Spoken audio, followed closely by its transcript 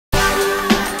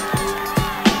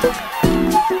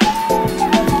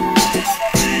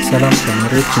ሰላም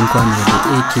ተማሪዎች እንኳን ወደ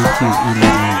ኤኬቲ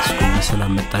ኢለርኒንግ ስኩል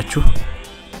በሰላም መጣችሁ።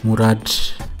 ሙራድ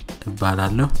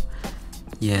እባላለሁ።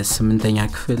 የ8ኛ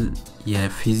ክፍል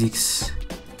የፊዚክስ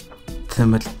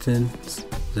ትምህርትን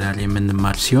ዛሬ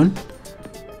የምንማር ሲሆን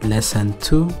lesson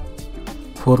 2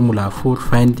 formula for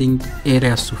finding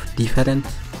areas of different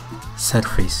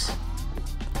surface.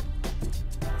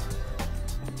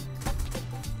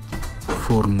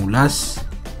 Formulas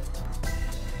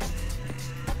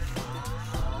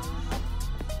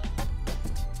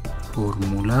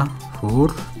formula for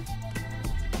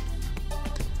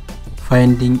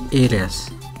finding areas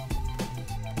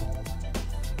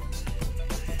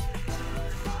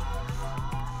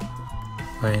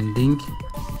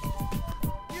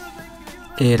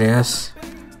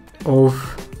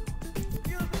of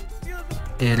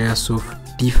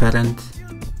different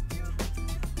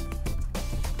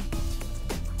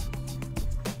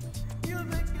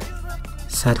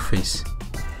surface.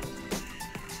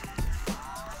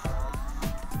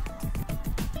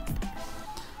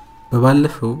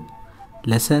 በባለፈው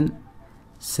lesson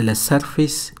ስለ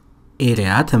surface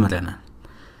area ተምረናል።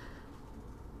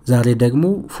 ዛሬ ደግሞ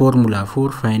formula for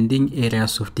finding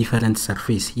areas of different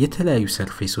surface የተለያዩ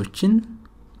surfaceዎችን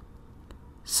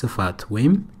ስፋት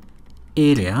ወይም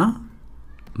area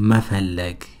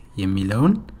መፈለግ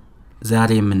የሚለውን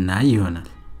ዛሬ የምናይ ይሆናል።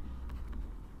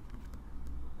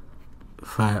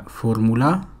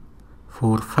 formula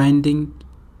for finding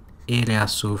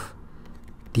areas of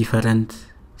different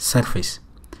surface.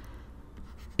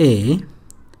 A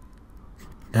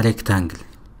rectangle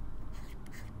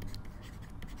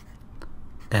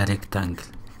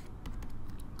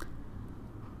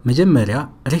መጀመሪያ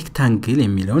rectangle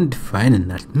የሚለውን define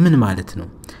እናድርግ። ምን ማለት ነው?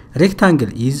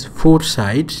 rectangle is four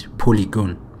side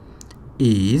polygon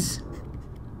is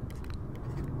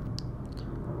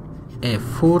a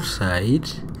four side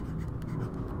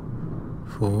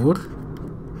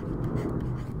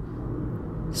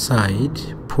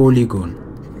polygons.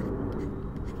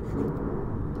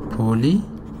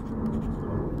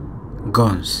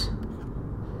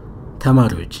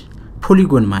 ተማሪዎች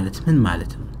ፖሊጎን ማለት ምን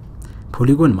ማለት ነው?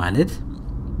 ፖሊጎን ማለት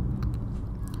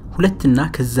ሁለትና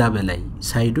ከዛ በላይ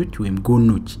ሳይዶች ወይም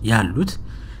ጎኖች ያሉት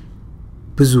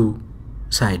ብዙ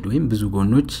ሳይድ ወይም ብዙ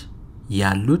ጎኖች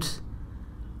ያሉት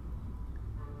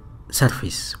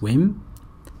ሰርፌስ ወይም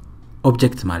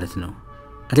ኦብጀክት ማለት ነው።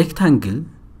 ሬክታንግል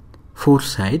four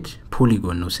side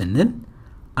polygon ነው ስንል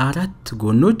አራት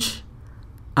ጎኖች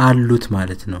አሉት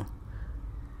ማለት ነው።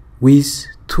 with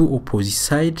two opposite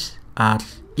sides are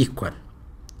equal.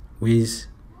 with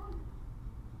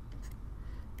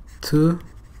two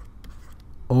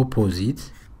opposite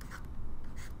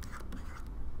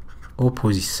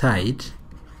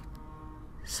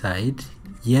side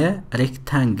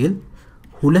የሬክታንግል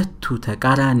ሁለቱ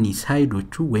ተቃራኒ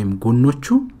ሳይዶቹ ወይም ጎኖቹ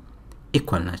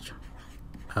ኢኳል ናቸው።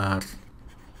 are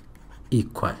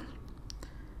equal.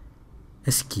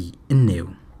 እስኪ እንየው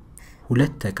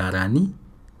ሁለት ተቃራኒ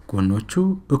ጎኖቹ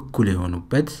እኩል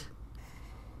የሆኑበት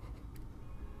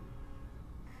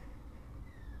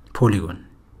ፖሊጎን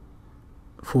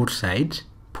four side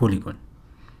polygon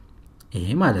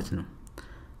ይሄ ማለት ነው።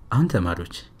 አሁን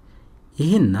ተማሪዎች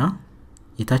ይሄና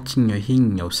የታችኛው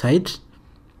ይሄኛው ሳይድ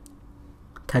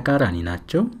ተቃራኒ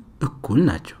ናቸው፣ እኩል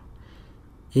ናቸው።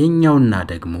 ይሄኛውና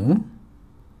ደግሞ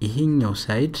ይሄኛው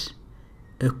ሳይድ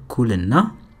እኩልና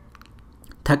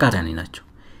ተቃራኒ ናቸው።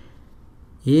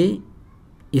 ይሄ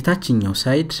የታችኛው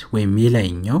ሳይድ ወይም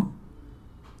የላይኛው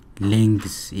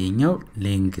ሌንግዝ ይሄኛው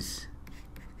ሌንግዝ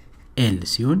L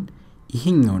ሲሆን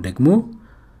ይሄኛው ደግሞ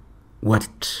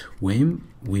ወርድ ወይም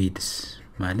ዊድስ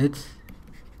ማለት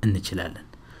እንችላለን።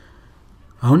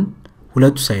 አሁን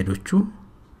ሁለቱ ሳይዶቹ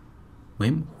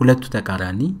ወይም ሁለቱ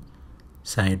ተቃራኒ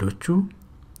ሳይዶቹ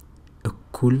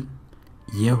እኩል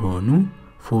የሆኑ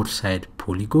four side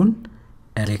polygon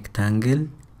rectangle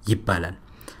ይባላል።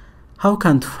 how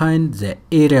can to find the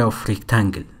area of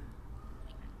rectangle?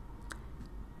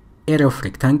 area of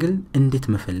rectangle እንዴት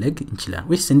መፈለግ እንችላለን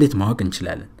ወይስ እንዴት ማወቅ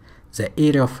እንችላለን? the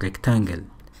area of rectangle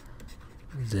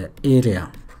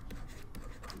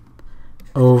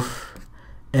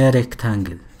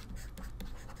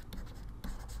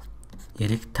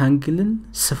የሬክታንግልን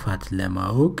ስፋት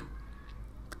ለማወቅ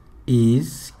is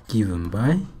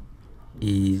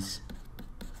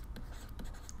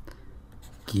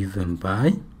given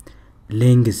by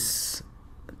length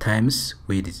times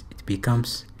width. it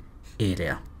becomes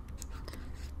area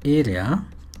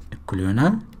እኩል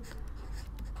ይሆናል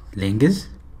length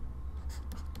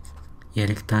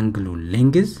የሬክታንግሉ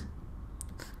length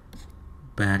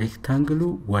በሬክታንግሉ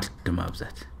ወርድ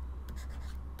ማብዛት።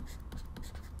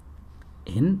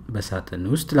 ይህን በሳጥን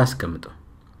ውስጥ ላስቀምጠው።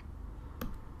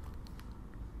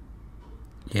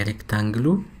 የሬክታንግሉ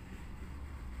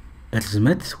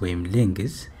እርዝመት ወይም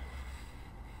ሌንግዝ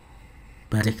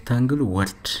በሬክታንግሉ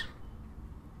ወርድ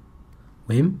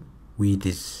ወይም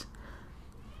ዊድዝ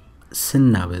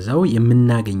ስናበዛው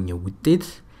የምናገኘው ውጤት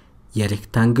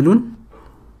የሬክታንግሉን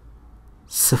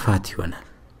ስፋት ይሆናል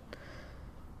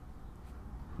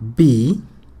ቢ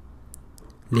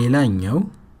ሌላኛው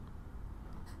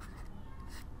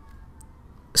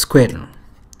ስኩዌር ነው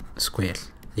ስኩዌር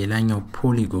ሌላኛው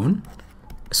ፖሊጎን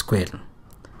ስኩዌር ነው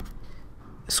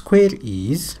square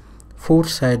is four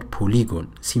side polygon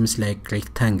seems like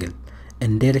rectangle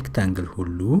እንደ rectangle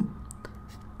ሁሉ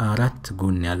አራት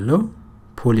ጎን ያለው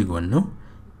ፖሊጎን ነው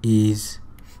is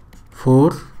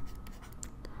four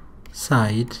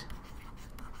side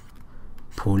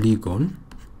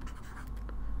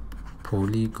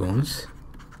polygons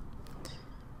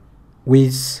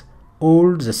with all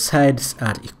the sides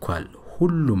are equal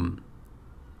ሁሉም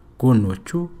ጎኖቹ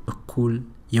እኩል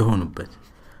የሆኑበት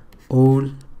all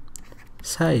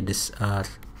sides are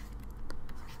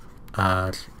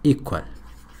equal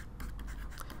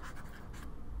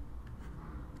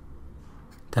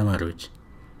ተማሪዎች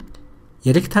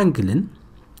የሬክታንግልን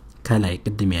ከላይ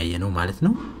ቅድም ያየነው ማለት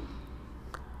ነው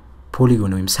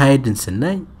ፖሊጎን ወይም ሳይድን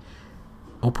ስናይ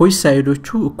ኦፖዚት ሳይዶቹ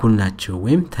እኩል ናቸው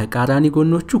ወይም ተቃራኒ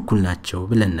ጎኖቹ እኩል ናቸው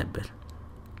ብለን ነበር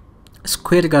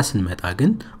ስኩዌር ጋር ስንመጣ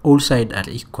ግን all sides are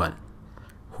equal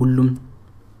ሁሉም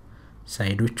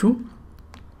ሳይዶቹ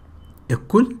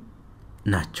እኩል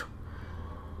ናቸው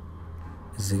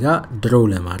እዚጋ ድሮው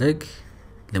ለማድረግ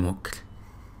ለሞክር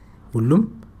ሁሉም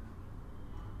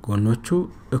ጎኖቹ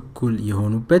እኩል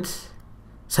የሆኑበት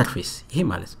ሰርፌስ ይሄ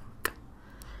ማለት ነው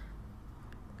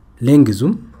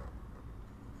ሌንግዙም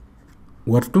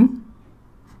ወርዱም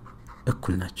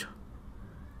እኩል ናቸው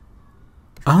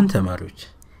አሁን ተማሪዎች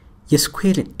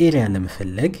የስኩዌር ኤሪያ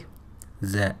ለመፈለግ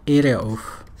the area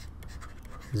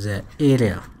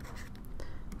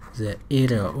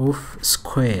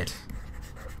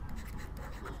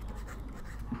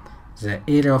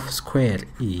of square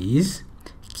is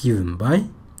given by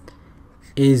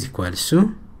a is equals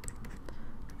to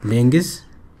length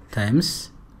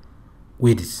times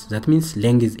width that means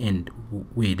length and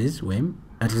width when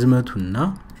እርዝመቱና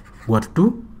ወርዱ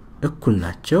እኩል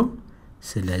ናቸው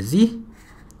ስለዚህ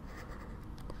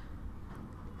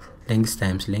length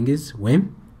times length when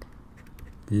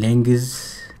length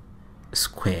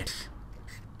square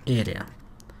area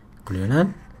እኩል ይሆናል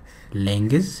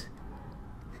length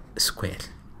square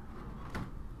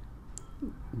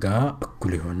ጋር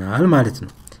እኩል ይሆናል ማለት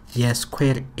ነው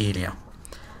የስኩዌር ኤሪያ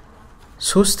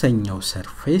ሶስተኛው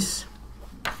ሰርፌስ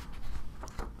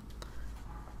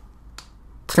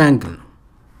triangle ነው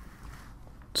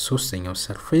ሶስተኛው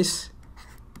ሰርፌስ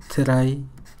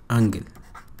triangle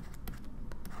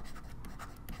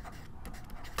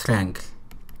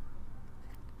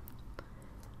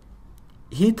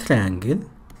ይሄ triangle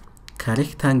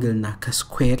ከሬክታንግል እና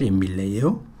ከስኩዌር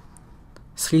የሚለየው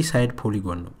 3 side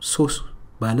polygon ነው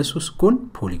ባለ 3 ጎን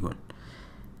polygon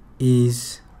is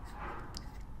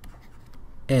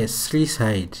a 3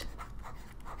 side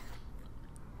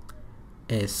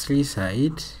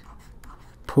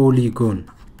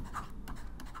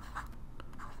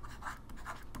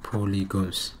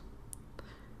polygons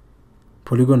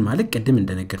ፖሊጎን ማለት ቀደም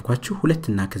እንደነገርኳችሁ ሁለት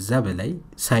እና ከዛ በላይ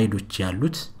ሳይዶች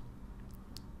ያሉት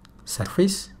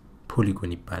ሰርፌስ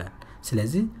ፖሊጎን ይባላል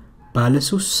ስለዚህ ባለ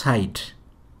 3 ሳይድ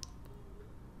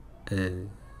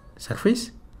ሰርፌስ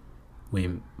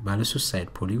ወይም ባለ 3 ሳይድ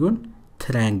ፖሊጎን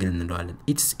triangle እንለዋለን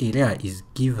its area is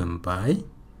given by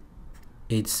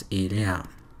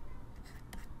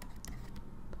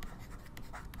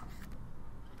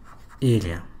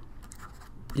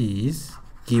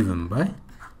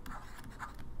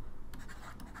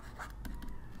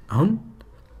አሁን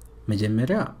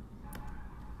መጀመሪያ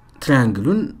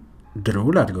ትራያንግሉን ድሮው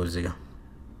አድርገው እዚህ ጋር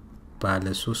ባለ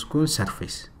 3 ጎን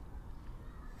ሰርፌስ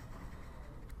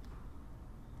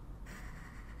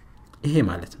ይሄ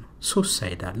ማለት ነው 3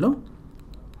 ሳይድ አለው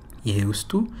ይሄ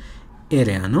ውስጡ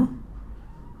ኤሪያ ነው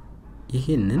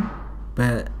ይሄንን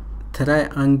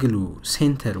በትራያንግሉ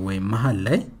ሴንተር ወይ መሃል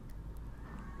ላይ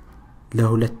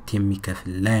ለሁለት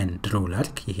የሚከፍል ላይን ድሮው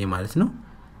ላድርግ ይሄ ማለት ነው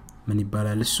ምን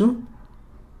ይባላል እሱ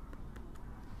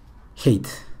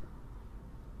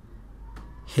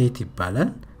ሄት ይባላል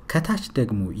ከታች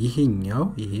ደግሞ ይሄኛው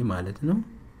ይሄ ማለት ነው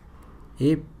ይሄ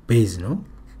ቤዝ ነው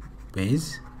ቤዝ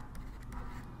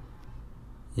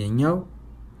የኛው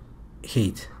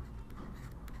ሄት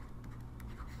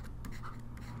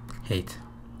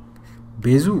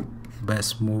ቤዙ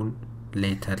በስሞል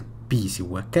ሌተር ቢ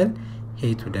ሲወከል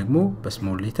ሄቱ ደግሞ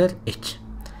በስሞል ሌተር ኤች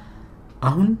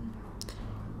አሁን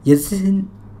የዚህን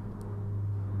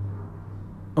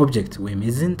ኦብጀክት ወይም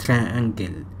የዚህን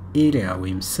ትራያንግል ኤሪያ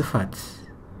ወይም ስፋት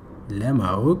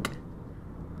ለማወቅ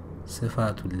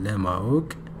ስፋቱን ለማወቅ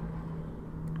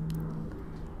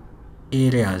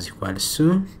area is equals to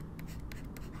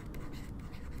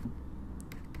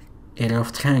area of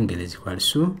triangle is equals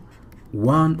to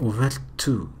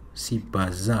 1/2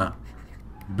 ሲባዛ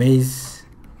base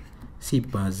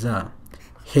ሲባዛ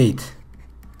height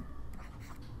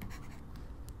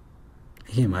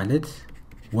ይሄ ማለት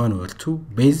 1/2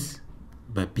 base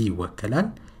በb ይወከላል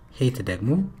height ደግሞ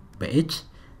በh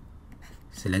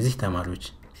ስለዚህ ተማሪዎች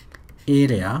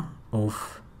area of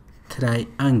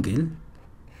triangle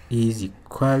is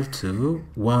equal to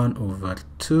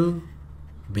 1/2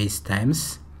 base times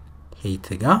height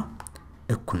ጋር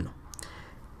እኩል ነው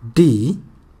d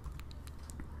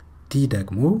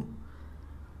ደግሞ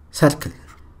ሰርክል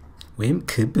ወይም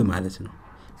ክብ ማለት ነው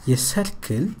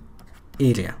የሰርክል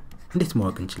ኤሪያ እንዴት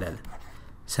ማወቅ እንችላለን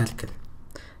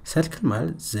ሰርክል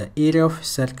ማለት the area of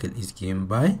circle is given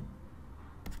by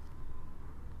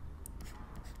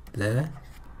the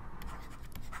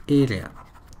area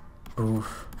of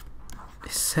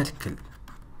a circle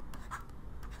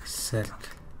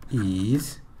is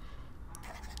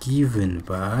given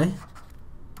by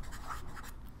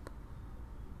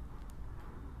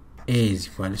a is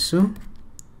equals to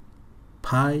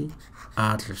pi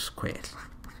r square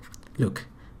look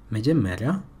መጀመሪያ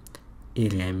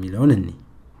ኤሪያ የሚለውን እኔ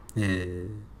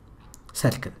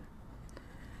ሰርክል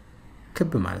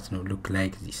ክብ ማለት ነው look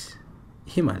like this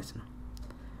ይሄ ማለት ነው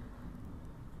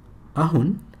አሁን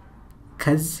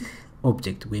ከዚህ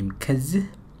ኦብጀክት ወይም ከዚህ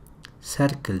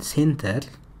ሰርክል ሴንተር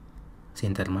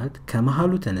ማለት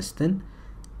ከመሃሉ ተነስተን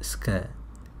እስከ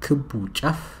ክቡ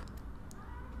ጫፍ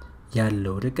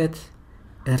ያለው ርቀት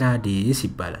ራዲየስ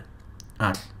ይባላል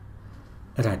r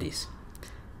ራዲየስ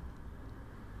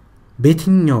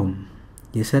በየትኛውም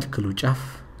የሰርክሉ ጫፍ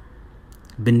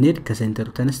ብንሄድ ከሴንተሩ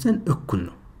ተነስተን እኩል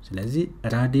ነው ስለዚህ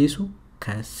ራዲየሱ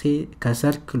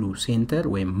ከሰርክሉ ሴንተር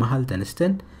ወይም መሃል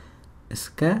ተነስተን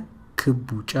እስከ ክቡ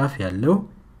ጫፍ ያለው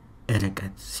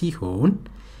ርቀት ሲሆን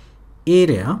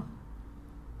ኤሪያ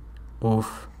ኦፍ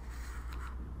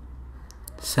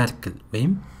ሰርክል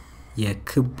ወይም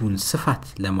የክቡን ስፋት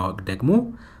ለማወቅ ደግሞ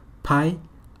ፓይ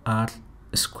r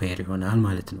ስኩዌር ይሆናል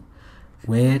ማለት ነው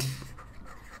where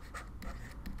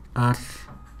r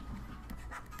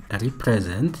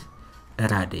represent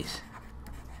radius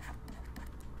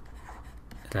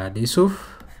of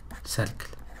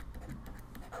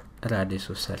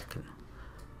circle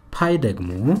pi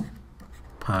ደግሞ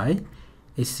pi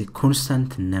is a constant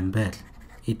number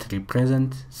it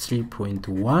represents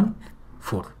 3.14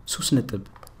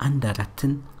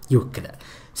 3.14ን ይወክላል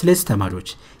ስለዚህ ተማሪዎች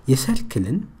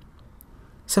የሰርክልን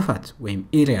ስፋት ወይም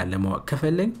ኤሪያ ለማወቅ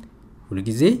ከፈለግን ሁሉ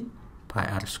ጊዜ pi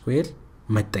r square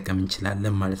መጠቀም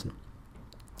እንችላለን ማለት ነው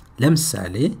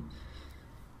ለምሳሌ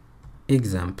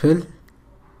example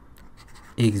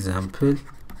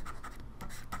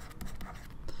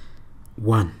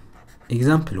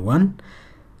 1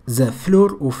 the floor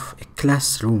of a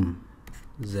classroom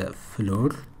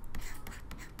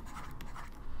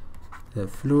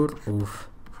of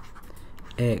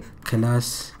a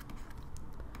classroom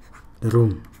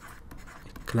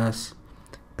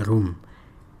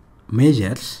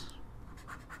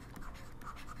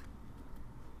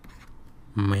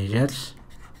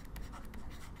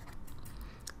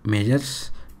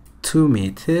measures 2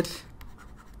 meter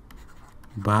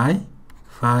by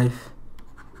 5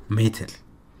 meter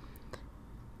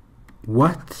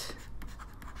what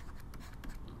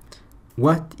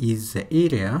is the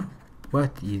area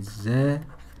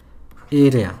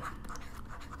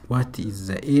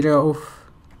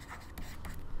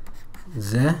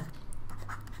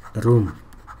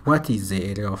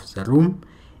of the room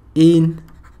in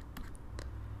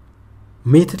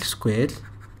meter square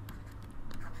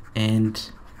and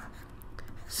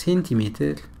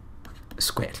centimeter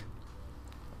square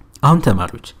አሁን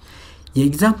ተማሪዎች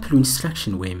የኤግዛምፕሉ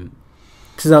ኢንስትራክሽን ወይም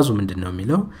ትእዛዙ ምንድነው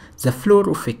የሚለው the floor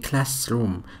of a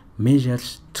classroom measures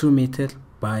 2 meter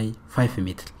by 5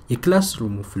 meter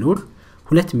የክላስሩሙ ፍሎር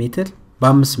 2 ሜትር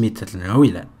በ5 ሜትር ነው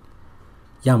ይላል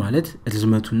ያ ማለት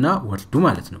ርዝመቱና ወርዱ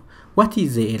ማለት ነው what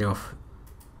is the area of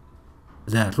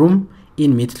the room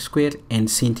in meter square and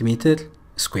centimeter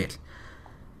square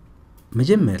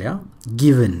መጀመሪያ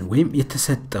given ወይም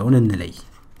የተሰጠውን እንለይ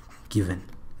given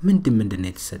ምንድነው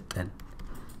የተሰጠን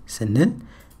ስንል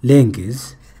length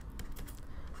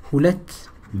 2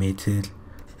 ሜትር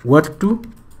ወርዱ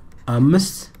 5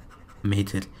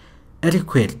 ሜትር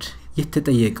required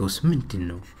የተጠየቀውስ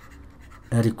ምንድነው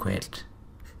required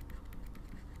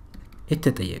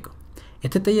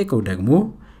የተጠየቀው ደግሞ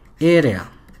area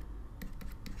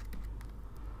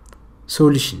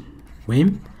ሶሉሽን ወይም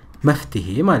መፍትሄ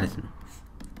ማለት ነው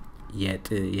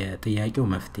የጥያቄው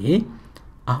መፍትሄ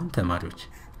አሁን ተማሪዎች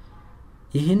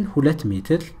ይህን 2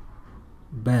 ሜትር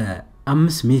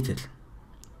በ5 ሜትር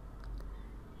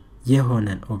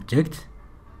የሆነን ኦብጀክት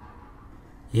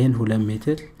ይህን 2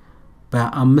 ሜትር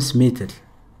በ5 ሜትር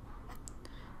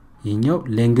ይሄኛው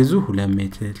ሌንግዙ 2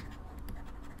 ሜትር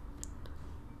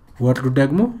ወርዱ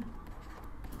ደግሞ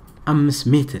 5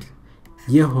 ሜትር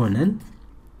የሆነን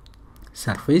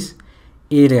ሰርፌስ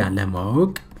ኤሪያ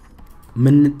ለማወቅ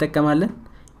ምን እንጠቀማለን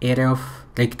ኤሪያ ኦፍ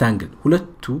ሬክታንግል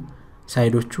ሁለቱ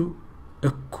ሳይዶቹ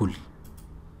እኩል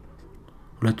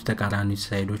ሁለቱ ተቃራኒ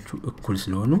ሳይዶቹ እኩል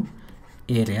ስለሆኑ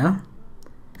ኤሪያ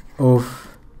ኦፍ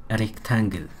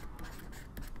rectangle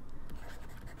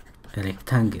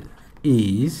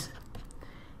is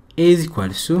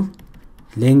equals to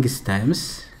length times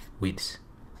width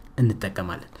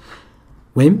እንጠቀማለን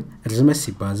ወይም ርዝመት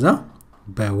ሲባዛ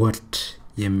በወርድ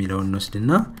የሚለውን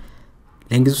እንወስድና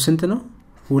ሌንግዙ ስንት ነው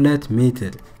 2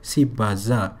 ሜትር ሲባዛ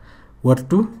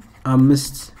ወርዱ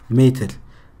 5 ሜትር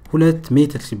 2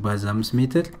 ሜትር ሲባዛ 5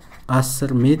 ሜትር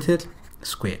 10 ሜትር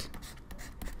ስኩዌር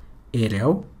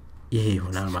ኤሪያው ይሄ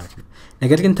ይሆናል ማለት ነው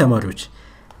ነገር ግን ተማሪዎች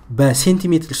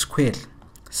በሴንቲሜትር ስኩዌር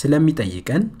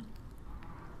ስለሚጠይቀን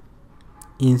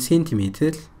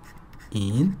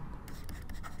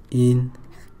in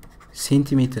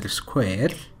centimeter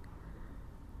square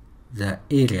the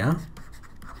area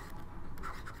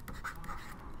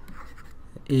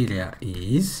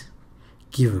is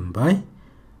given by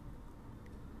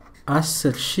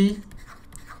 10,000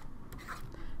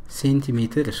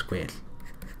 centimeter square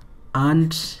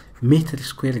and ሜትር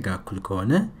ስኩዌር ጋር እኩል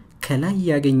ከሆነ ከላይ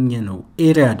ያገኘነው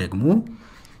ኤሪያ ደግሞ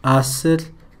 10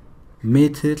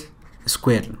 ሜትር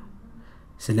ስኩዌር ነው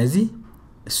ስለዚህ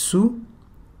እሱ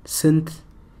ስንት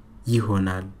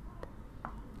ይሆናል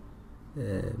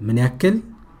ምን ያክል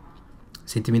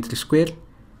ሴንቲሜትር ስኩዌር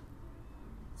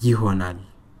ይሆናል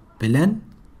ብለን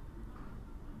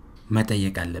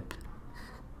መጠየቅ አለብን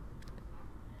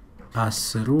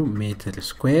 10 ሜትር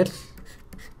ስኩዌር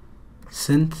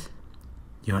ስንት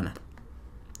ይሆናል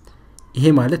ይሄ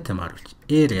ማለት ተማሪዎች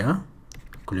ኤሪያ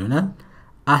እኩል ይሆናል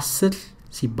 10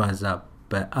 ሲባዛ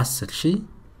በ10000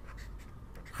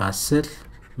 10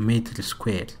 ሜትር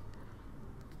ስኩዌር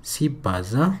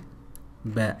ሲባዛ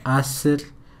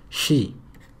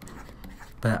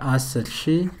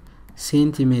በ10000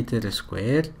 ሴንቲሜትር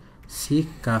ስኩዌር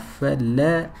ሲካፈል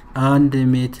ለ1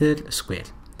 ሜትር ስኩዌር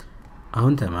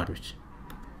አሁን ተማሪዎች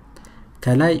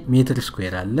ከላይ ሜትር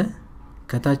ስኩዌር አለ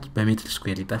ከታች በሜትር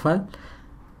ስኩዌር ይጠፋል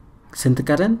ስንት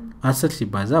ቀረን 10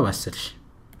 ሲባዛ በ10000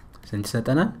 ስንት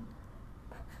ይሰጠናል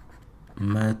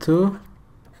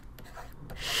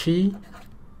 100,000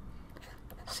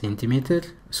 ሴንቲሜትር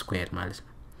ስኩዌር ማለት ነው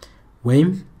ወይም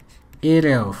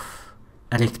ኤሪያ ኦፍ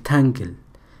ሬክታንግል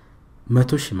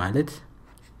 100,000 ማለት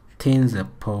 10 the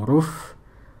power of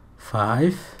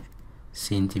 5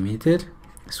 ሴንቲሜትር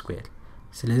ስኩዌር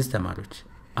ስለዚህ ተማሪዎች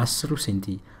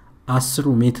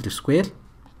 10 ሜትር ስኩዌር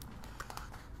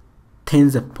 10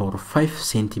 the power of 5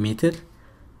 ሴንቲሜትር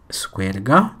ስኩዌር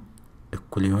ጋር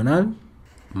እኩል ይሆናል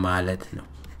ማለት ነው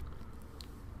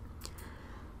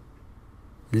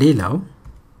ሌላው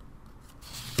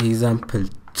example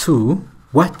 2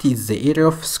 what is the area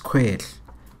of square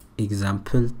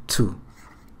example 2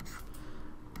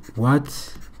 what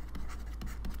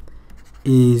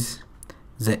is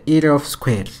the area of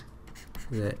square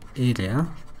the area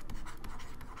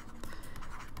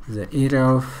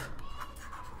of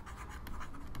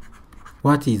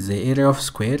what is the area of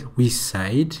square with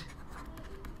side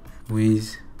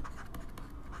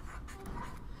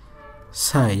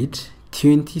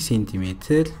 20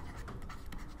 centimeter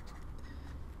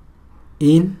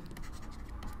in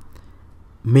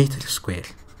meter square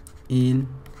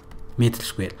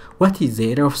what is the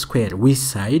area of square with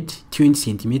side 20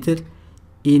 centimeter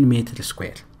in meter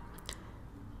square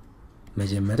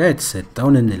መጀመሪያ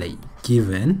የተሰጠውን እንለይ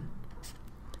given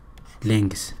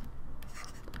length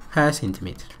 20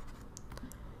 centimeter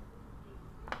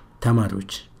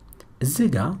ተማሪዎች እዚህ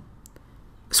ጋር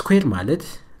ስኩዌር ማለት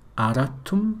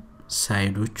አራቱም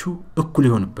ሳይዶቹ እኩል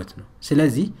ይሆኑበት ነው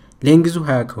ስለዚህ ሌንግዙ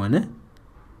 20 ከሆነ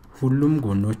ሁሉም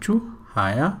ጎኖቹ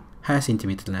 20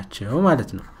 ሴንቲሜትር ናቸው ማለት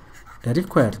ነው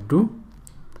ሪኳየርዱ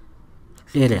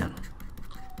ኤሪያ ነው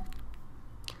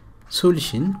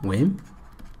ሶሉሽን ወይም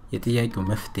የጥያቄው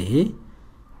መፍትሄ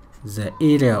the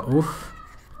area of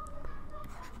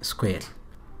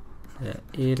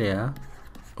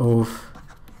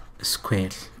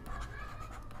square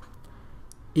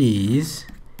is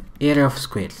area of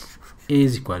square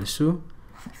is equals to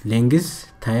length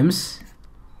times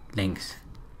length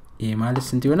ይሄ ማለት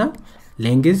ስንት ይሆናል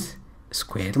length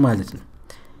square ማለት ነው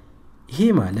ይሄ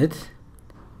ማለት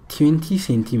 20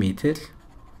 ሴንቲሜትር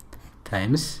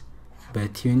times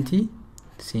በ20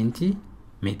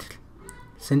 ሴንቲሜትር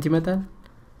ስንት ይመጣል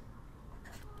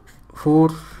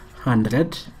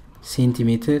 400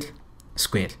 ሴንቲሜትር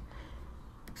ስኩዌር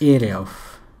area of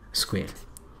square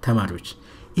ተማሪዎች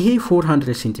ይሄ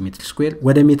 400 ሴንቲሜትር ስኩዌር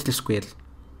ወደ ሜትር ስኩዌር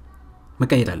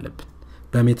መቀየር አለብን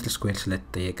በሜትር ስኩዌር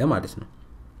ስለተጠየቀ ማለት ነው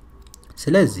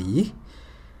ስለዚህ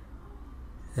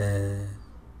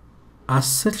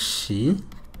 10000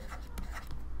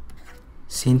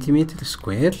 ሴንቲሜትር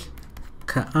ስኩዌር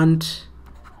ከ1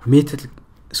 ሜትር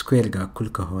ስኩዌር ጋር እኩል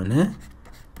ከሆነ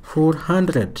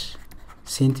 400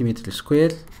 ሴንቲሜትር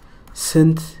ስኩዌር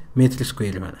ስንት ሜትር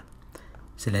ስኩዌር ይሆናል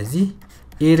ስለዚህ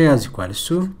area is equal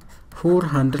to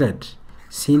 400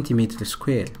 ሴንቲሜትር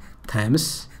ስኩዌር times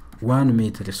 1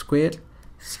 ሜትር ስኩዌር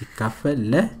ሲካፈል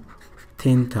ለ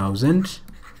 10000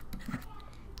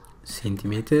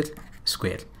 ሴንቲሜትር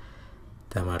ስኩዌር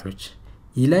ተማሪዎች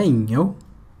ይላይኛው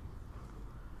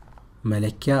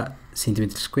መለኪያ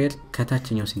ሴንቲሜትር ስኩዌር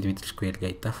ከታችኛው ሴንቲሜትር ስኩዌር ጋር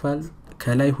ይጣፋል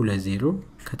ከላይ 20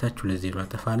 ከታች 20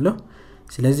 አጠፋለሁ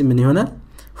ስለዚህ ምን ይሆናል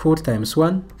 4 times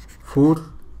 1 4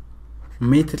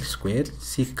 ሜትር ስኩዌር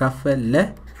ሲካፈል ለ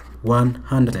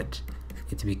 100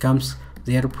 it becomes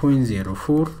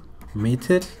 0.04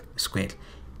 ሜትር ስኩዌር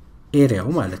ኤሪያው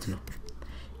ማለት ነው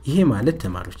ይሄ ማለት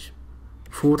ተማሪዎች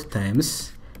 4 times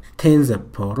 10 the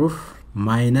power of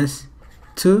minus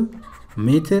 2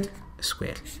 ሜትር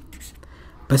ስኩዌር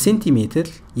በሴንቲሜትር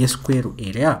የስኩዌሩ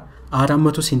ኤሪያ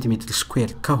 400 ሴንቲሜትር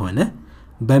ስኩዌር ከሆነ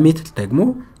በሜትር ደግሞ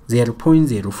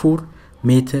 0.04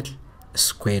 ሜትር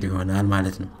ስኩዌር ይሆናል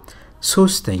ማለት ነው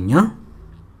ሶስተኛ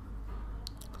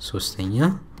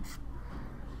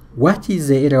what is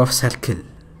the area of circle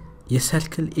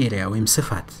የሰርክል ኤሪያ ወይም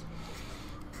ስፋት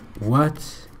what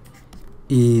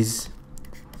is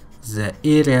the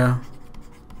area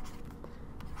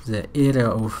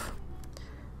of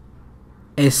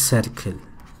a circle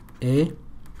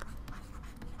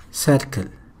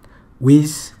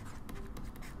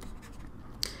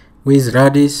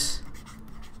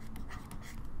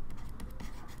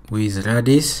with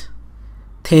radius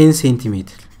 10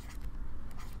 centimeter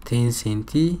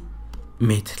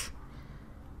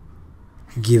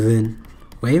given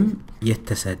ወይም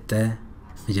የተሰጠ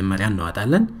መጀመሪያ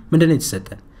እናወጣለን ምንድነው የተሰጠ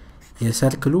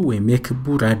የሰርክሉ ወይም የክቡ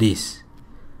ራዲየስ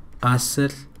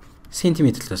 10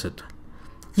 ሴንቲሜትር ተሰጥቷል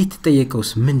የተጠየቀውስ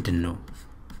ምንድነው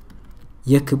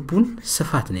የክቡን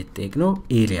ስፋት ነው የተጠየቅነው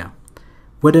ኤሪያ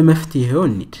ወደ መፍትሄው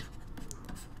እንሂድ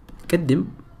ቅድም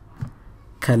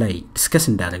ከላይ ዲስከስ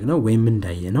እንዳደረግነው ወይም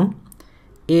እንዳየነው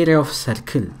ኤሪያ ኦፍ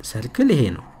ሰርክል ይሄ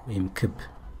ነው ወይም ክብ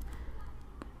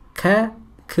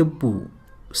ከክቡ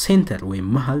ሴንተር ወይም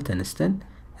መሃል ተነስተን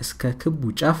እስከ ክቡ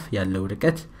ጫፍ ያለው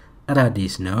ርቀት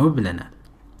ራዲየስ ነው ብለናል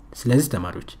ስለዚህ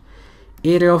ተማሪዎች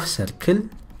ኤሪያ ኦፍ ሰርክል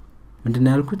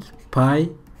ምንድነው ያልኩት pi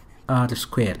r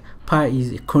square pi is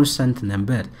a constant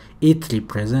number it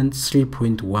represents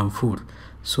 3.14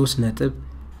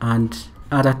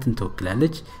 3.14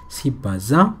 ተወክላለች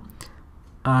ሲባዛ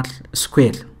r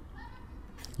square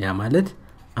ያ ማለት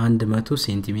 100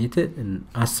 ሴንቲሜትር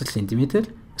 10 ሴንቲሜትር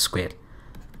ስኩዌር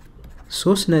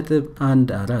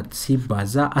 3.14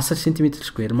 ሲባዛ 10 ሴንቲሜትር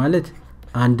ስኩዌር ማለት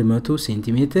 100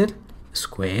 ሴንቲሜትር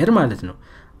ስኩዌር ማለት ነው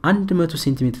 100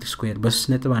 ሴንቲሜትር ስኩዌር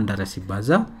በ3.14 ሲባዛ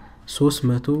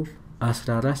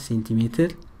 314 ሴንቲሜትር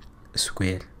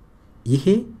ስኩዌር ይሄ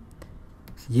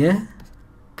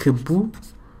የክቡ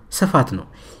ስፋት ነው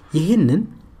ይሄንን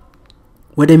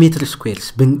ወደ ሜትር ስኩዌርስ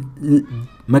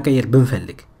መቀየር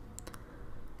ብንፈልግ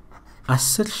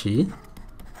 10000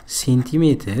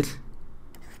 ሴንቲሜትር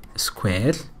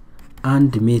ስኩዌር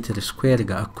 1 ሜትር ስኩዌር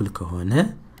ጋር እኩል ከሆነ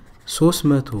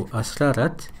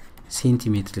 314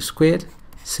 ሴንቲሜትር ስኩዌር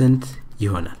ስንት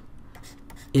ይሆናል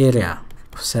ኤሪያ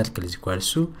ኦፍ ሰርክል is equal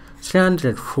to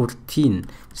 314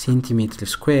 centimeter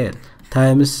square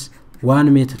times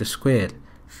 1 meter square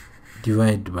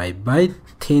divided by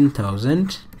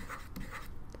 10000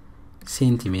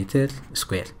 centimeter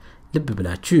square ልብ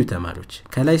ብላችሁ ተማሪዎች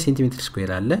ከላይ ሴንቲሜትር ስኩዌር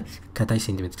አለ ከታች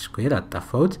ሴንቲሜትር ስኩዌር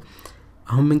አጣፋውት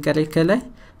አሁን ምን ቀረ ከላይ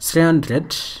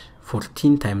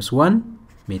 314 times 1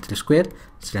 meter square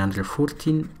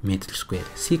 314 meter square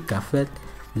ሲካፈል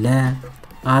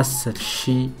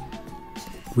ለ10000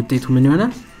 ውጤቱ ምን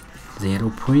ይሆናል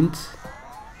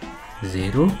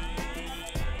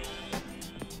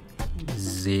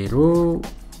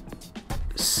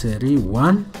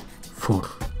 0.00314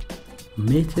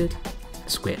 ሜትር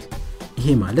ስኩዌር ይሄ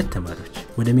ማለት ተማሪዎች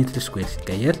ወደ ሜትር ስኩዌር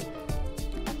ሲቀየር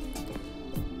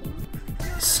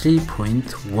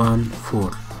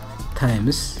 3.14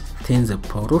 times 10 the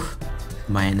power of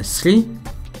 -3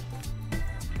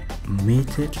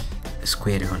 ሜትር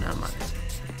ስኩዌር ይሆናል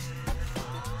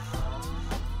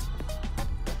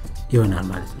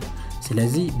ማለት ነው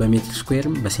ስለዚህ በሜትር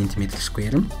ስኩዌርም በሴንቲሜትር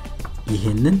ስኩዌርም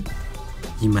ይሄንን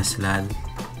ይመስላል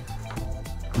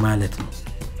ማለት ነው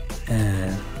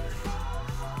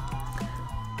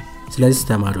ስለዚህ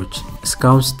ተማሪዎች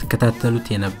እስካሁን ስትከታተሉት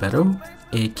የነበረው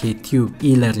ኤኬቲዩብ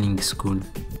ኢለርኒንግ ስኩል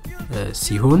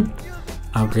ሲሆን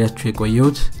አብሬያችሁ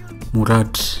የቆየሁት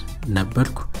ሙራድ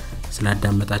ነበርኩ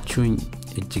ስላዳመጣችሁኝ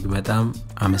እጅግ በጣም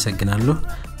አመሰግናለሁ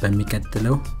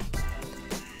በሚቀጥለው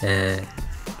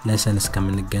ለሰን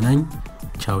እስከምንገናኝ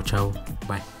ቻው ቻው